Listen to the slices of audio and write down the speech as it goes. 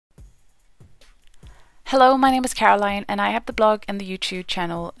Hello, my name is Caroline and I have the blog and the YouTube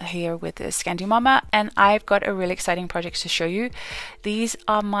channel here with Scandi Mama, and I've got a really exciting project to show you. These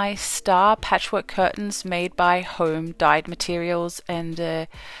are my star patchwork curtains made by home dyed materials, and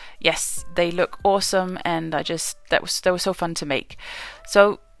yes, they look awesome, and they were so fun to make.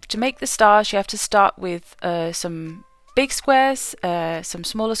 So to make the stars you have to start with some big squares, some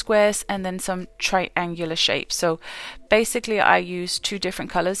smaller squares, and then some triangular shapes. So basically I use two different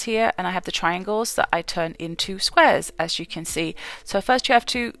colors here, and I have the triangles that I turn into squares, as you can see. So first you have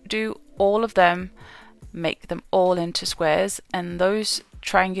to do all of them, make them all into squares, and those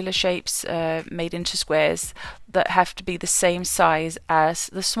triangular shapes made into squares that have to be the same size as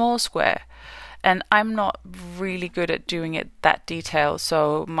the small square. And I'm not really good at doing it that detailed,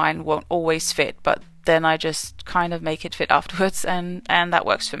 so mine won't always fit, but then I just kind of make it fit afterwards, and that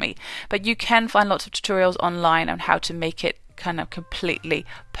works for me. But you can find lots of tutorials online on how to make it kind of completely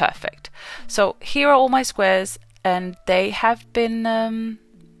perfect. So here are all my squares, and they have been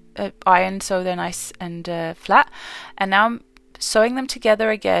ironed so they're nice and flat, and now I'm sewing them together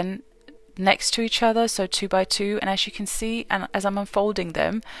again next to each other, so 2 by 2, and as you can see, and as I'm unfolding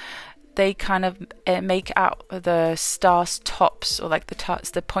them, they kind of make out the stars tops, or like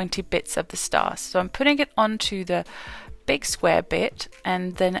the pointy bits of the stars. So I'm putting it onto the big square bit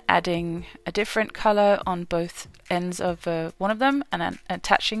and then adding a different color on both ends of one of them, and then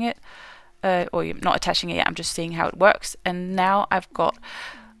attaching it, or not attaching it yet, I'm just seeing how it works. And now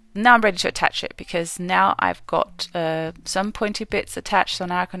I'm ready to attach it, because now I've got some pointy bits attached, so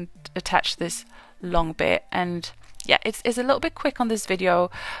now I can attach this long bit. And yeah, it's a little bit quick on this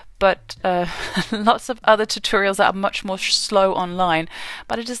video, but lots of other tutorials that are much more slow online,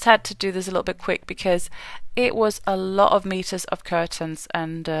 but I just had to do this a little bit quick because it was a lot of meters of curtains,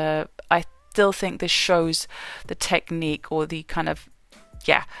 and I still think this shows the technique, or the kind of,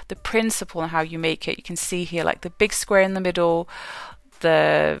 yeah, the principle and how you make it. You can see here like the big square in the middle,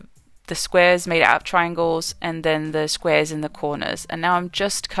 the squares made out of triangles, and then the squares in the corners. And now I'm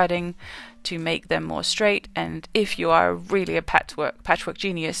just cutting to make them more straight. And if you are really a patchwork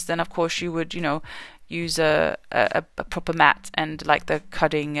genius, then of course you would, use a proper mat and like the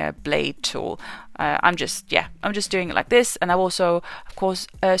cutting blade tool. I'm just doing it like this, and I've also, of course,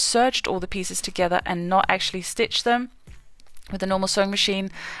 serged all the pieces together and not actually stitched them with a normal sewing machine,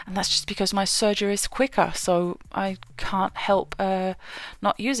 and that's just because my serger is quicker, so I can't help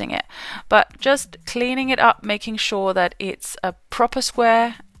not using it. But just cleaning it up, making sure that it's a proper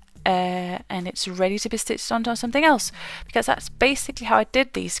square, and it's ready to be stitched onto something else, because that's basically how I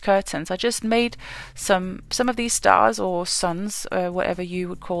did these curtains. I just made some of these stars or suns, whatever you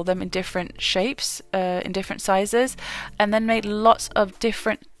would call them, in different shapes, in different sizes, and then made lots of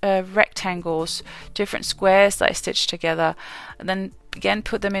different rectangles, different squares that I stitched together, and then again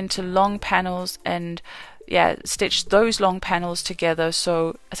put them into long panels, and yeah, stitched those long panels together.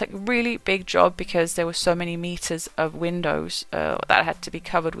 So it's like a really big job, because there were so many meters of windows that had to be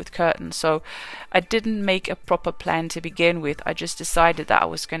covered with curtains. So I didn't make a proper plan to begin with. I just decided that I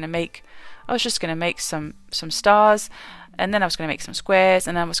was just going to make some stars, and then I was going to make some squares,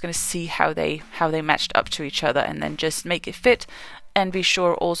 and then I was going to see how they matched up to each other, and then just make it fit, and be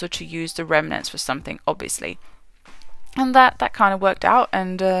sure also to use the remnants for something, obviously. And that kind of worked out,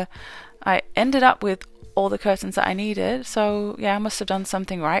 and I ended up with all the curtains that I needed. So yeah, I must have done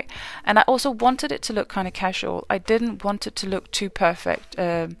something right. And I also wanted it to look kind of casual. I didn't want it to look too perfect.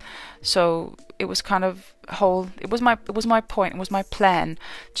 So it was kind of it was my point, it was my plan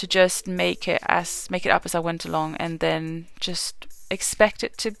to just make it up as I went along, and then just expect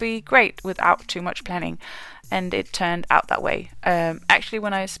it to be great without too much planning. And it turned out that way. Actually,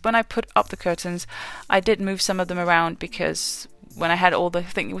 when I put up the curtains, I did move some of them around, because when I had I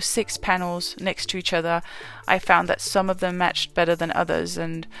think it was 6 panels next to each other, I found that some of them matched better than others,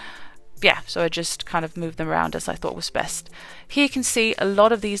 and yeah, so I just kind of moved them around as I thought was best. Here you can see a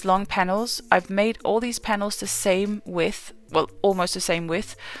lot of these long panels. I've made all these panels the same width, well, almost the same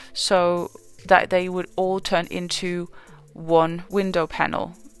width, so that they would all turn into one window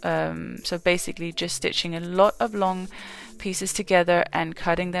panel. So basically just stitching a lot of long pieces together and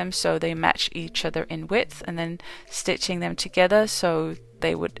cutting them so they match each other in width, and then stitching them together so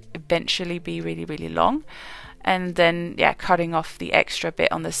they would eventually be really, really long, and then yeah, cutting off the extra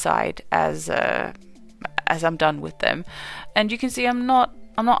bit on the side as I'm done with them. And you can see I'm not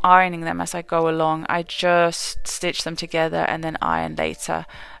ironing them as I go along. I just stitch them together and then iron later.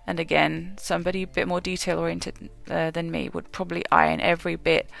 And again, somebody a bit more detail oriented than me would probably iron every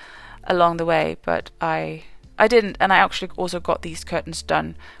bit along the way, but I I didn't, and I actually also got these curtains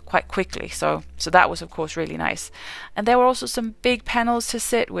done quite quickly, so that was of course really nice. And there were also some big panels to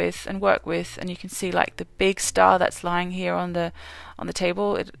sit with and work with, and you can see like the big star that's lying here on the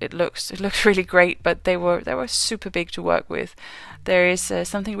table. It looks really great, but they were super big to work with. There is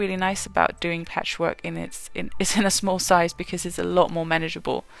something really nice about doing patchwork it's in a small size, because it's a lot more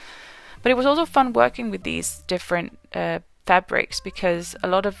manageable. But it was also fun working with these different fabrics, because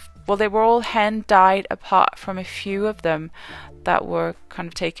they were all hand dyed, apart from a few of them that were kind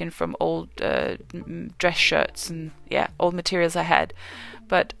of taken from old dress shirts and old materials I had.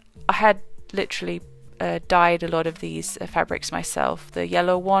 But I had literally dyed a lot of these fabrics myself. The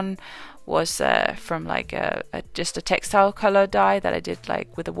yellow one was from like just a textile color dye that I did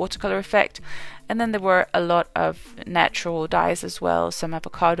like with a watercolor effect, and then there were a lot of natural dyes as well, some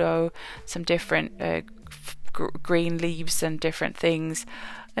avocado, some different green leaves and different things.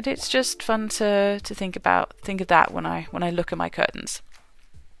 And it's just fun to think of that when I look at my curtains.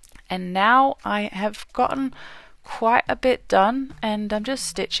 And now I have gotten quite a bit done, and I'm just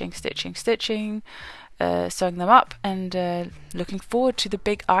stitching, sewing them up, and looking forward to the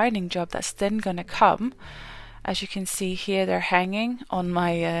big ironing job that's then gonna come. As you can see here, they're hanging on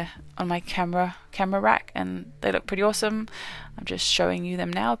my camera rack, and they look pretty awesome. I'm just showing you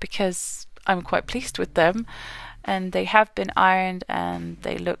them now because I'm quite pleased with them, and they have been ironed and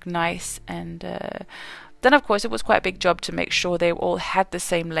they look nice. And then of course it was quite a big job to make sure they all had the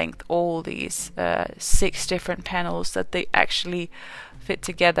same length, all these 6 different panels, that they actually fit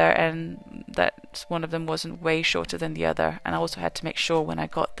together, and that one of them wasn't way shorter than the other. And I also had to make sure when I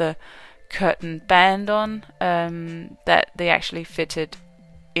got the curtain band on that they actually fitted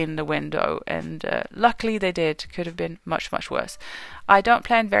in the window, and luckily they did. Could have been much worse. I don't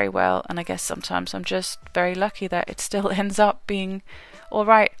plan very well, and I guess sometimes I'm just very lucky that it still ends up being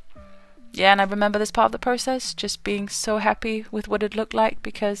alright. Yeah, and I remember this part of the process, just being so happy with what it looked like,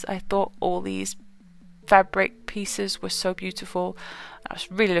 because I thought all these fabric pieces were so beautiful. I was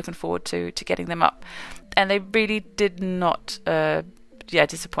really looking forward to getting them up, and they really did not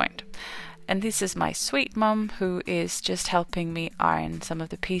disappoint. And this is my sweet mum, who is just helping me iron some of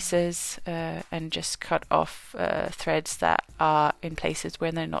the pieces and just cut off threads that are in places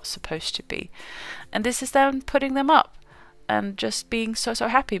where they're not supposed to be. And this is them putting them up, and just being so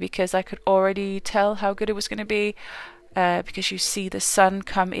happy, because I could already tell how good it was going to be, because you see the sun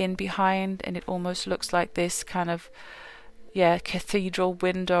come in behind, and it almost looks like this kind of cathedral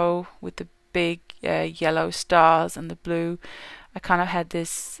window with the big yellow stars and the blue. I kind of had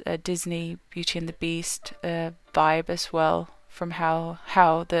this Disney Beauty and the Beast vibe as well, from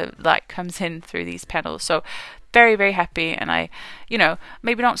how the light comes in through these panels. So very happy. And I,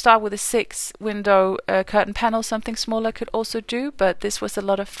 maybe don't start with a 6 window curtain panel. Something smaller could also do, but this was a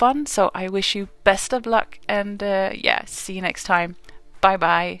lot of fun. So I wish you best of luck, and see you next time. Bye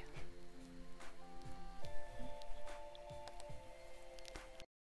bye.